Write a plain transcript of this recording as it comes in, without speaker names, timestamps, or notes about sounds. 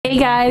Hey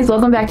guys,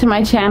 welcome back to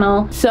my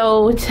channel.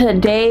 So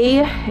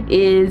today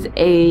is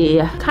a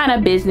kind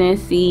of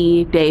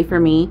businessy day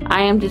for me.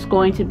 I am just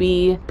going to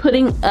be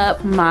putting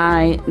up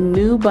my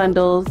new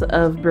bundles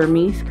of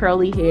Burmese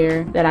curly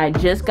hair that I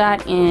just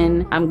got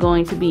in. I'm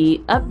going to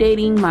be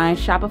updating my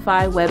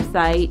Shopify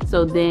website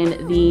so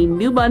then the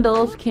new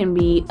bundles can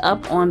be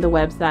up on the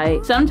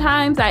website.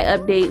 Sometimes I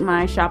update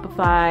my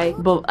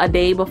Shopify a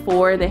day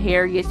before the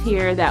hair gets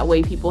here. That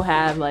way people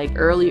have like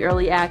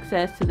early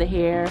access to the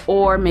hair,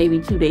 or maybe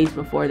 2 days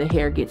before the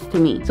hair gets to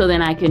me, so then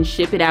I can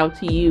ship it out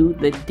to you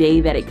the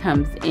day that it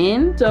comes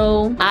in.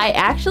 So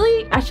I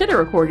should have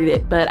recorded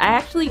it, but I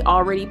actually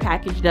already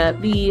packaged up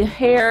the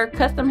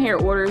custom hair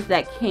orders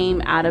that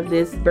came out of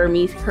this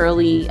Burmese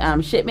curly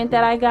shipment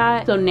that I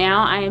got. So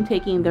now I am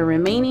taking the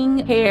remaining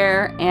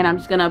hair and I'm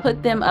just gonna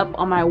put them up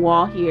on my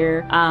wall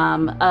here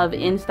of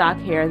in-stock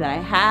hair that I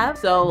have.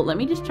 So let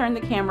me just turn the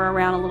camera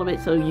around a little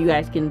bit so you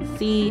guys can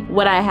see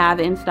what I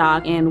have in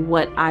stock and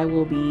what I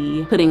will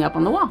be putting up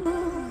on the wall.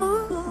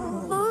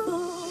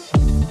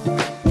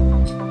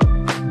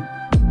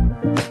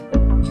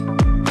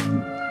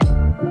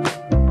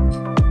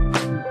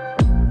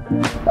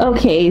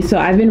 Okay, so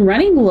I've been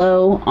running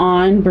low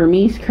on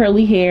Burmese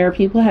curly hair.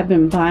 People have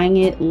been buying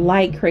it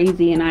like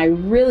crazy and I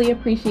really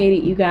appreciate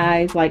it, you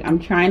guys. Like, I'm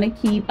trying to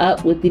keep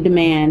up with the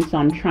demand, so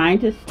I'm trying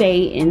to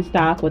stay in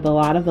stock with a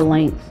lot of the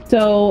lengths.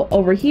 So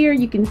over here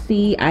you can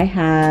see I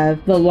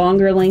have the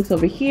longer lengths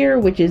over here,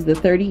 which is the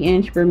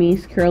 30-inch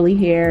Burmese curly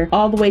hair,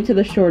 all the way to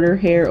the shorter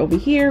hair over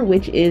here,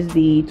 which is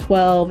the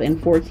 12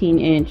 and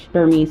 14-inch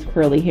Burmese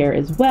curly hair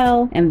as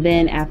well. And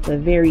then at the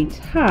very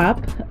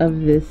top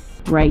of this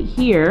right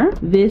here,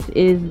 this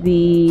is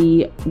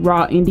the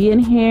raw Indian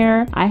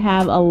hair. I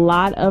have a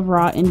lot of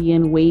raw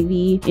Indian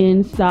wavy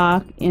in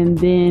stock, and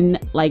then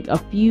like a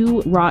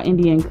few raw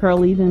Indian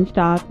curlies in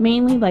stock.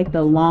 Mainly like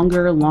the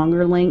longer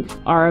lengths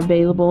are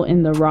available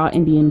in the raw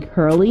Indian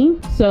curly.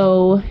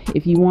 So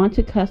if you want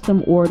to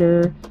custom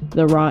order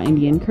the raw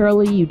Indian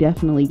curly, you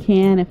definitely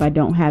can. If I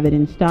don't have it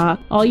in stock,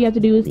 all you have to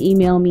do is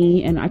email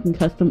me and I can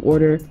custom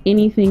order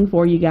anything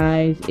for you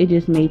guys. It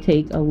just may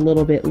take a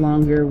little bit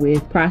longer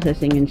with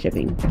processing and shipping.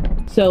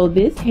 So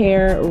this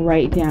hair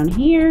right down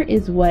here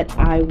is what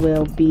I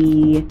will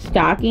be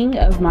stocking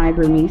of my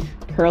Burmese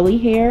curly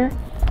hair.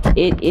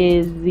 It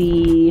is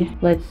the,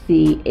 let's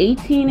see,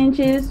 18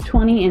 inches,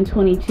 20 and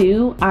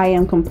 22. I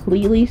am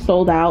completely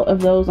sold out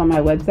of those on my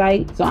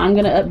website. So I'm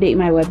gonna update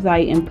my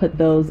website and put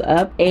those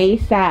up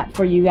ASAP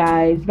for you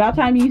guys. About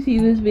time you see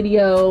this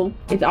video,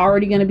 it's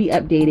already gonna be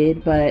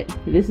updated, but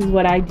this is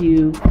what I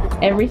do.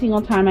 Every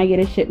single time I get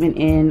a shipment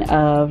in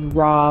of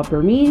raw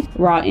Burmese,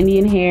 raw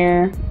Indian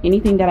hair,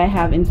 anything that I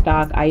have in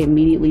stock, I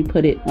immediately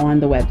put it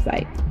on the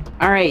website.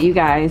 All right, you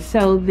guys,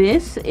 so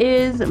this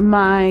is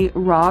my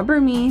raw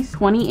Burmese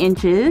 20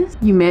 inches.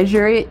 You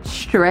measure it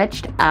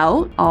stretched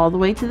out all the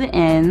way to the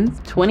ends,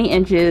 20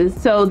 inches.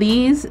 So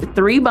these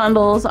 3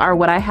 bundles are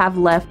what I have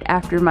left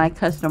after my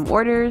custom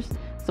orders.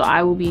 So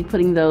I will be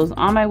putting those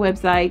on my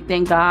website.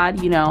 Thank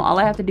God, you know, all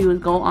I have to do is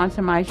go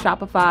onto my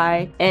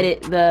Shopify,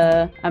 edit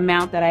the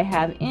amount that I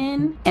have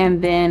in,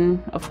 and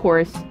then of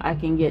course I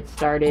can get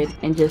started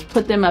and just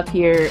put them up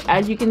here.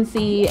 As you can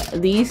see,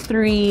 these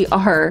 3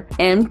 are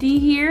empty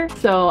here.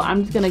 So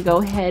I'm just gonna go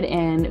ahead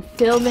and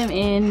fill them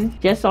in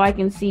just so I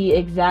can see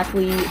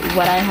exactly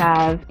what I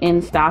have in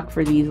stock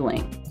for these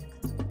lengths.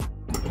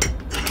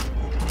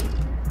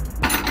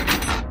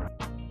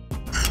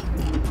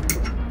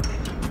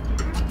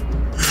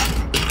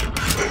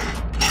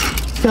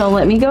 So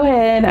let me go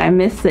ahead, I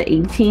missed the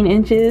 18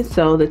 inches.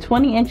 So the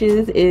 20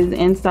 inches is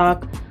in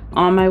stock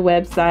on my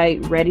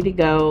website, ready to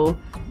go.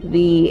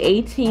 The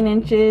 18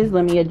 inches,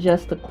 let me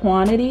adjust the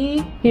quantity.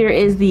 Here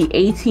is the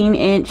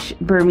 18-inch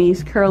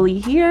Burmese curly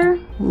here.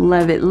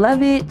 Love it,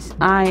 love it.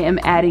 I am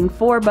adding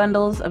 4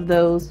 bundles of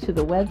those to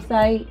the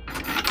website.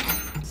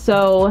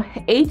 So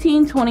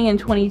 18, 20, and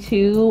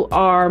 22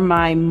 are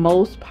my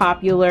most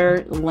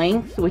popular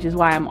lengths, which is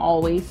why I'm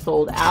always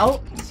sold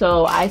out.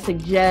 So I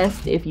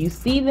suggest if you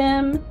see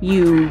them,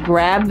 you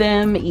grab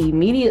them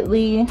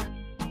immediately,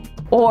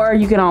 or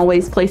you can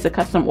always place a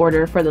custom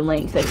order for the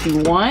lengths that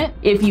you want.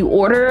 If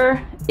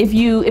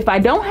I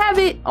don't have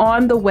it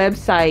on the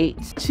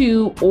website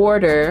to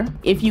order,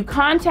 if you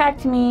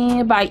contact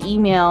me by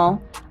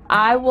email,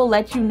 I will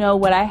let you know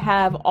what I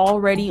have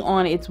already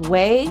on its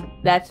way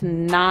that's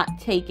not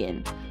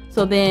taken.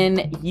 So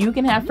then you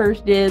can have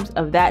first dibs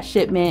of that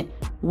shipment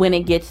when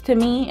it gets to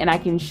me, and I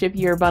can ship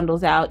your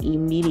bundles out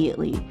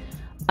immediately.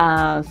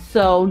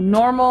 So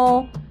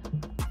normal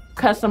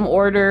custom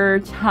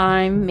order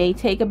time may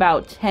take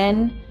about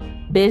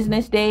 10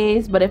 business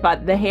days, but if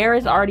the hair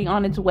is already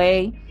on its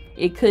way,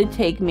 it could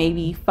take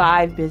maybe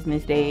 5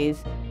 business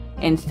days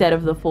instead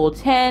of the full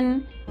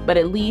 10. But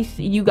at least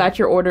you got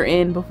your order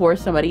in before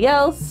somebody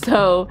else,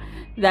 so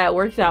that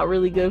works out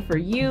really good for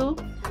you.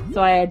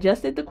 So I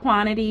adjusted the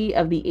quantity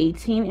of the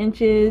 18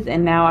 inches,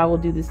 and now I will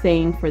do the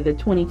same for the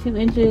 22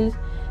 inches.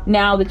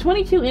 Now the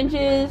 22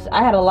 inches,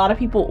 I had a lot of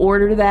people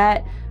order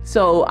that,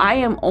 so I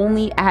am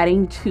only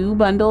adding 2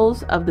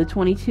 bundles of the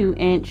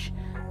 22-inch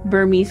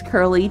Burmese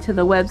Curly to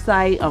the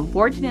website,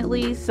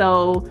 unfortunately.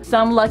 So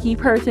some lucky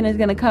person is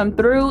going to come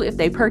through if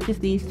they purchase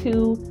these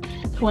two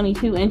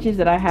 22 inches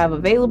that I have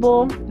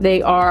available.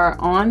 They are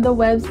on the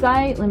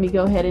website. Let me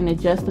go ahead and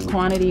adjust the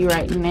quantity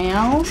right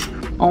now.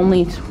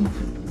 Only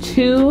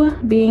two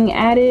being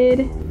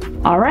added.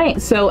 All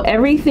right, so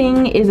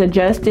everything is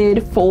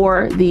adjusted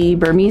for the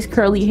Burmese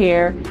Curly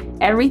hair.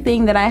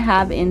 Everything that I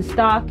have in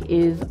stock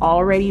is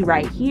already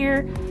right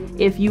here.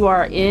 If you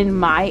are in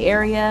my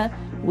area,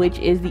 which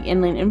is the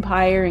Inland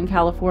Empire in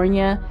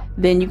California,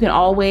 then you can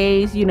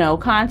always, you know,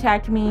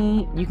 contact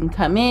me. You can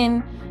come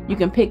in, you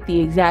can pick the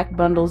exact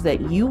bundles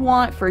that you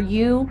want for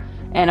you.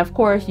 And of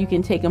course, you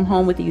can take them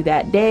home with you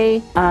that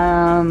day.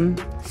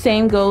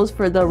 Same goes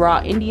for the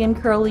raw Indian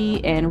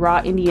curly and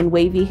raw Indian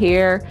wavy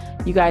hair.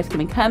 You guys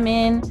can come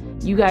in.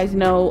 You guys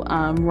know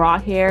raw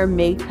hair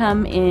may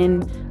come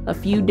in a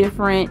few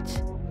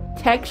different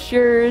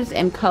textures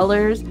and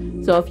colors.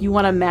 So if you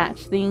want to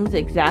match things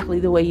exactly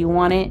the way you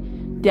want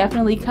it,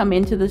 definitely come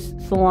into the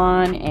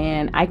salon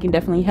and I can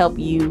definitely help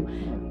you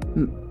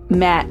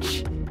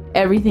match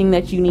everything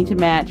that you need to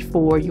match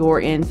for your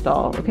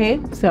install. Okay,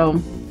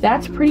 so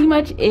that's pretty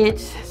much it.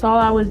 That's all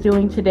I was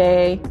doing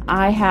today.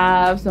 I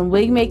have some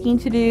wig making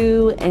to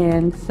do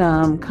and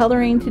some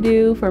coloring to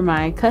do for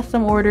my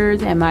custom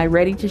orders and my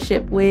ready to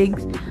ship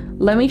wigs.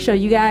 Let me show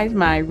you guys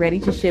my ready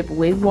to ship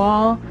wig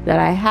wall that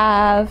I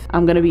have.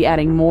 I'm gonna be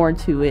adding more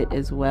to it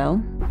as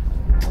well.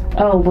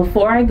 Oh,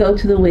 before I go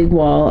to the wig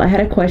wall, I had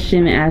a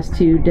question as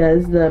to,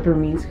 does the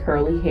Burmese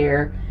curly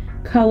hair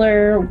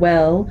color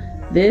well?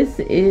 This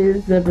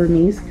is the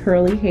Burmese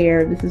curly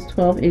hair. This is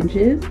 12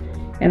 inches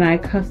and I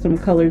custom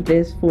colored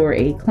this for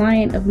a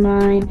client of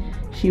mine.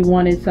 She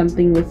wanted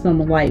something with some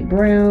light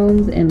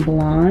browns and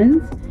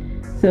blondes.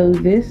 So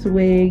this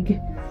wig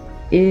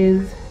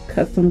is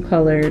custom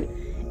colored.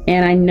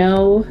 And I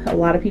know a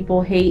lot of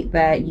people hate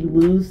that you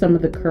lose some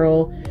of the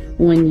curl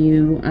when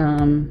you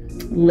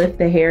lift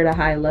the hair to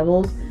high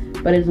levels,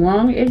 but as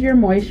long as you're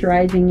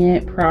moisturizing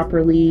it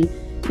properly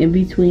in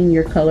between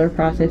your color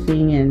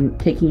processing and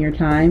taking your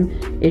time,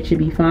 it should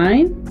be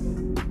fine.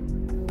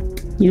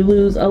 You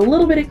lose a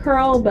little bit of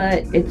curl,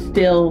 but it's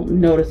still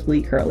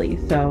noticeably curly.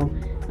 So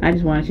I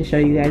just wanted to show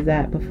you guys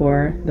that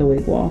before the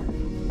wig wall.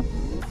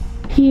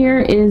 Here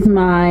is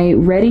my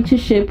ready to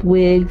ship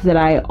wigs that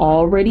I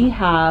already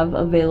have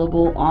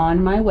available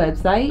on my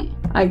website.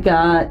 I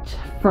got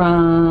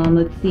from,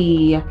 let's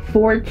see,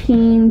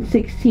 14,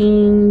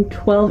 16,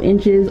 12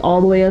 inches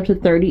all the way up to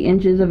 30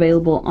 inches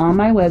available on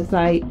my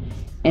website,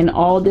 in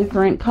all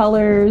different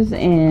colors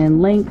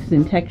and lengths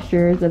and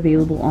textures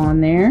available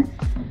on there.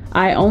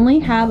 I only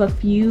have a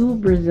few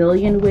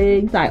Brazilian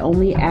wigs. I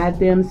only add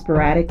them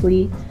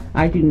sporadically.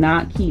 I do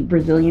not keep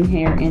Brazilian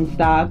hair in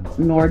stock,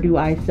 nor do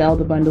I sell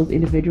the bundles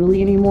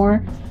individually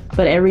anymore.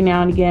 But every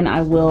now and again,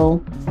 I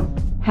will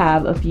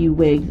have a few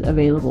wigs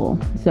available.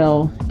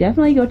 So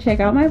definitely go check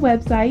out my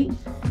website,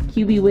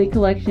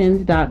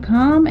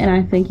 qbwigcollections.com. And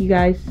I thank you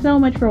guys so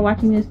much for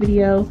watching this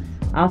video.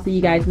 I'll see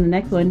you guys in the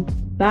next one.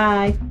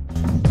 Bye.